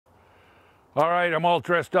All right, I'm all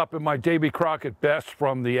dressed up in my Davy Crockett best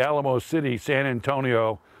from the Alamo City, San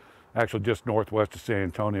Antonio. Actually just northwest of San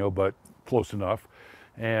Antonio, but close enough.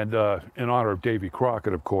 And in honor of Davy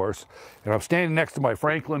Crockett, of course. And I'm standing next to my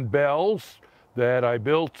Franklin bells that I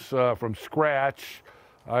built from scratch.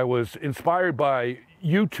 I was inspired by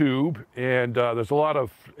YouTube, and there's a lot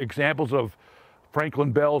of examples of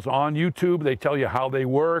Franklin bells on YouTube. They tell you how they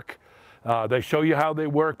work. They show you how they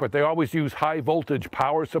work, but they always use high voltage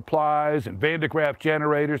power supplies and Van de Graaff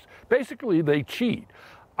generators. Basically, they cheat.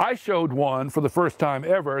 I showed one for the first time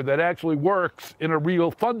ever that actually works in a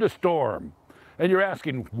real thunderstorm. And you're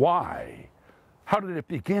asking, why? How did it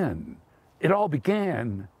begin? It all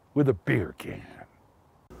began with a beer can.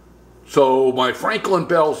 So my Franklin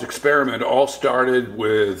bells experiment all started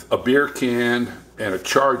with a beer can and a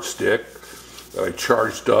charge stick that I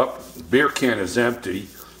charged up. The beer can is empty.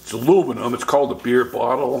 It's aluminum. It's called a beer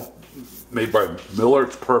bottle, made by Miller.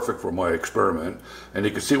 It's perfect for my experiment. And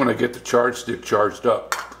you can see when I get the charge stick charged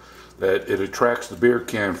up that it attracts the beer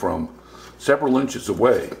can from several inches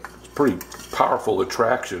away. It's pretty powerful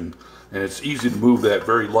attraction, and it's easy to move that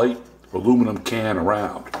very light aluminum can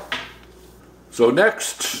around. So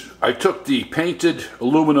next, I took the painted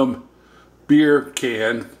aluminum beer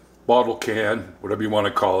can, bottle can, whatever you want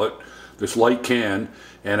to call it, this light can,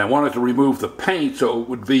 and I wanted to remove the paint so it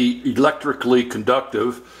would be electrically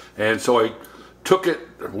conductive. And so I took it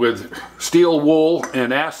with steel wool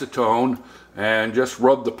and acetone and just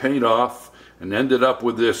rubbed the paint off and ended up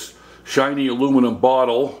with this shiny aluminum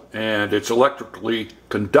bottle, and it's electrically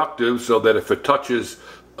conductive so that if it touches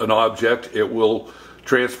an object it will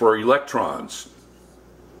transfer electrons.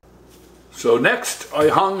 So next I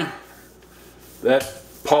hung that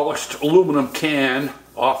polished aluminum can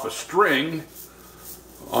off a string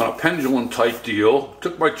on a pendulum type deal,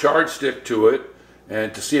 took my charge stick to it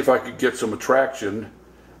and to see if I could get some attraction,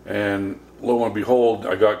 and lo and behold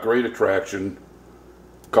I got great attraction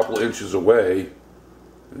a couple of inches away,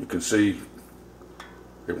 and you can see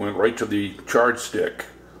it went right to the charge stick.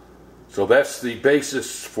 So that's the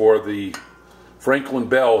basis for the Franklin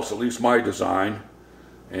bells, at least my design.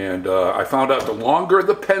 And I found out the longer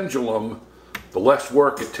the pendulum, the less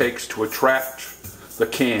work it takes to attract the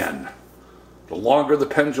can. The longer the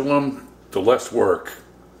pendulum, the less work.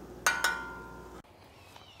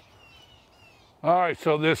 All right,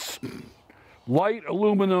 so this light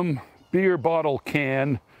aluminum beer bottle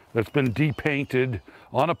can that's been depainted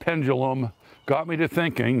on a pendulum got me to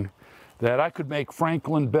thinking that I could make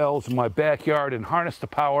Franklin bells in my backyard and harness the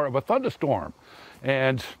power of a thunderstorm.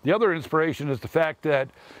 And the other inspiration is the fact that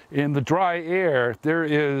in the dry air, there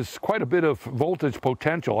is quite a bit of voltage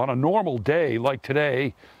potential. On a normal day like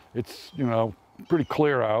today, it's, you know, pretty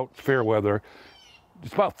clear out, fair weather.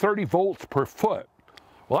 It's about 30 volts per foot.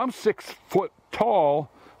 Well, I'm 6 foot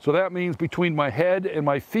tall, so that means between my head and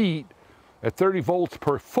my feet at 30 volts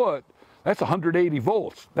per foot, that's 180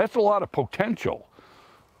 volts. That's a lot of potential.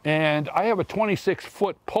 And I have a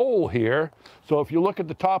 26-foot pole here, so if you look at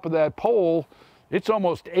the top of that pole, it's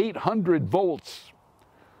almost 800 volts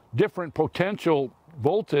different potential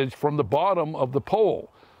voltage from the bottom of the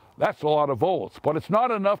pole. That's a lot of volts, but it's not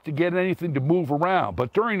enough to get anything to move around.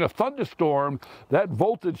 But during a thunderstorm, that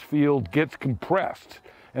voltage field gets compressed,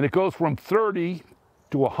 and it goes from 30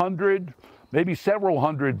 to 100, maybe several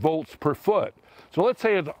hundred volts per foot. So let's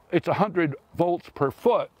say it's 100 volts per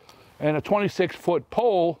foot and a 26-foot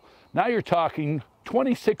pole. Now you're talking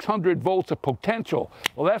 2,600 volts of potential.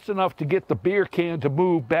 Well, that's enough to get the beer can to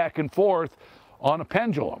move back and forth on a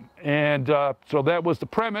pendulum. And so that was the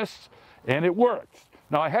premise, and it worked.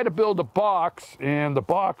 Now I had to build a box, and the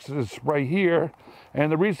box is right here.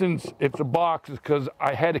 And the reason it's a box is because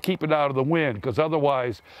I had to keep it out of the wind, because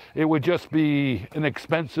otherwise it would just be an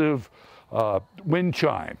expensive wind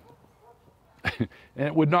chime. And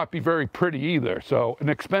it would not be very pretty either. So an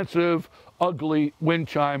expensive, ugly wind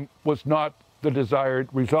chime was not the desired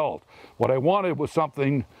result. What I wanted was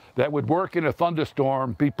something that would work in a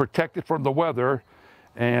thunderstorm, be protected from the weather,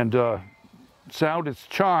 and sound its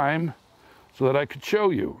chime so that I could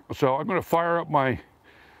show you. So I'm going to fire up my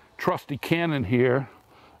trusty cannon here,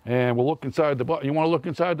 and we'll look inside the box. You want to look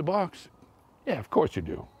inside the box? Yeah, of course you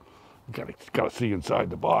do. You got to see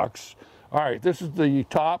inside the box. All right, this is the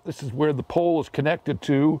top. This is where the pole is connected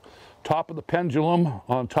to. Top of the pendulum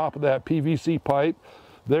on top of that PVC pipe.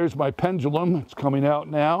 There's my pendulum. It's coming out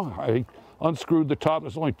now. I unscrewed the top.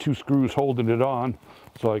 There's only 2 screws holding it on,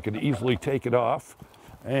 so I can easily take it off.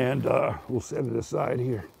 And we'll set it aside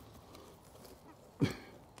here.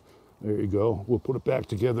 There you go. We'll put it back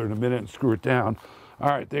together in a minute and screw it down. All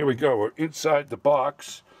right, there we go. We're inside the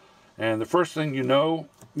box. And the first thing you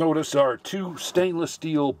notice are 2 stainless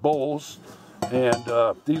steel bowls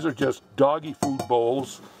And these are just doggy food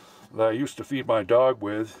bowls that I used to feed my dog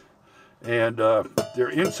with. And they're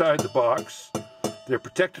inside the box. They're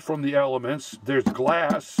protected from the elements. There's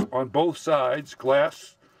glass on both sides,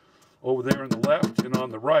 glass over there on the left and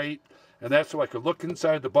on the right. And that's so I could look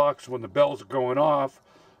inside the box when the bells are going off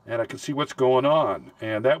and I can see what's going on.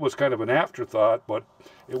 And that was kind of an afterthought, but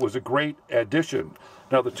it was a great addition.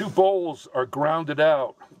 Now the two bowls are grounded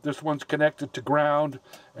out. This one's connected to ground,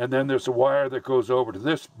 and then there's a wire that goes over to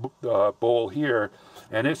this bowl here,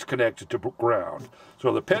 and it's connected to ground.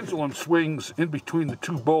 So the pendulum swings in between the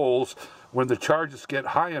two bowls when the charges get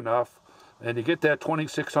high enough, and you get that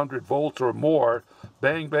 2600 volts or more,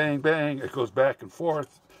 bang, bang, bang, it goes back and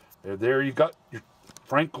forth. And there you got your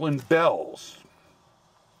Franklin bells.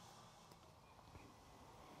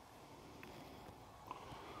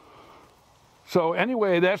 So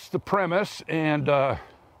anyway, that's the premise, and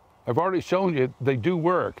I've already shown you they do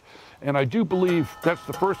work. And I do believe that's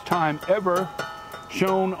the first time ever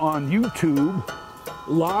shown on YouTube,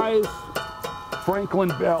 live Franklin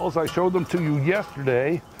bells. I showed them to you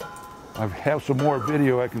yesterday. I have some more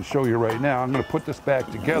video I can show you right now. I'm going to put this back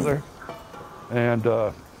together. And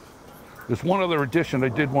there's one other addition I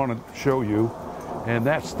did want to show you, and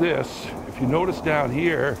that's this. If you notice down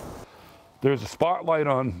here, there's a spotlight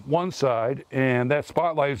on one side, and that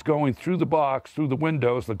spotlight is going through the box, through the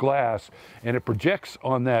windows, the glass, and it projects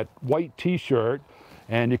on that white t-shirt,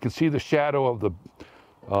 and you can see the shadow of the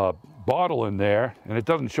bottle in there, and it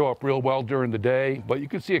doesn't show up real well during the day, but you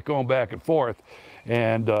can see it going back and forth.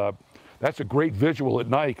 And that's a great visual at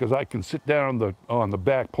night, because I can sit down on the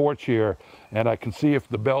back porch here and I can see if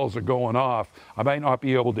the bells are going off. I might not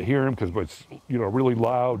be able to hear them because it's, you know, really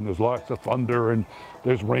loud and there's lots of thunder and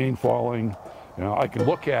there's rain falling. You know, I can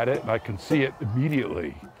look at it and I can see it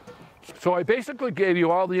immediately. So I basically gave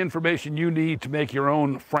you all the information you need to make your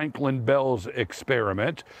own Franklin bells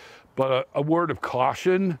experiment. But a word of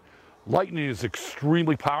caution, lightning is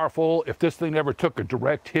extremely powerful. If this thing ever took a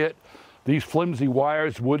direct hit, these flimsy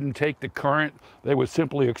wires wouldn't take the current. They would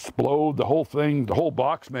simply explode. The whole thing, the whole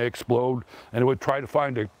box may explode, and it would try to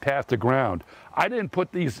find a path to ground. I didn't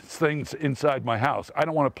put these things inside my house. I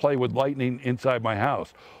don't want to play with lightning inside my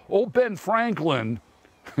house. Old Ben Franklin,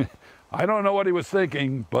 I don't know what he was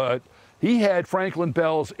thinking, but he had Franklin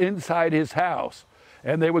bells inside his house,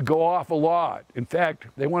 and they would go off a lot. In fact,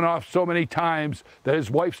 they went off so many times that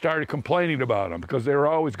his wife started complaining about them because they were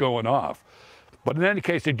always going off. But in any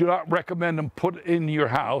case, I do not recommend them put in your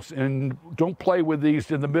house, and don't play with these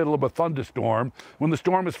in the middle of a thunderstorm. When the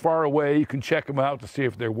storm is far away, you can check them out to see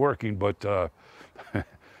if they're working, but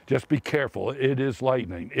just be careful. It is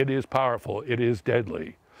lightning. It is powerful. It is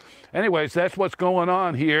deadly. Anyways, that's what's going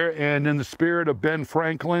on here, and in the spirit of Ben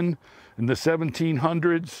Franklin in the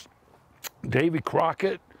 1700s, Davy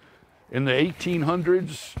Crockett in the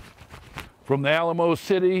 1800s from the Alamo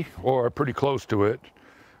City, or pretty close to it,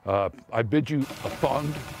 I bid you a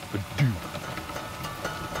fond adieu.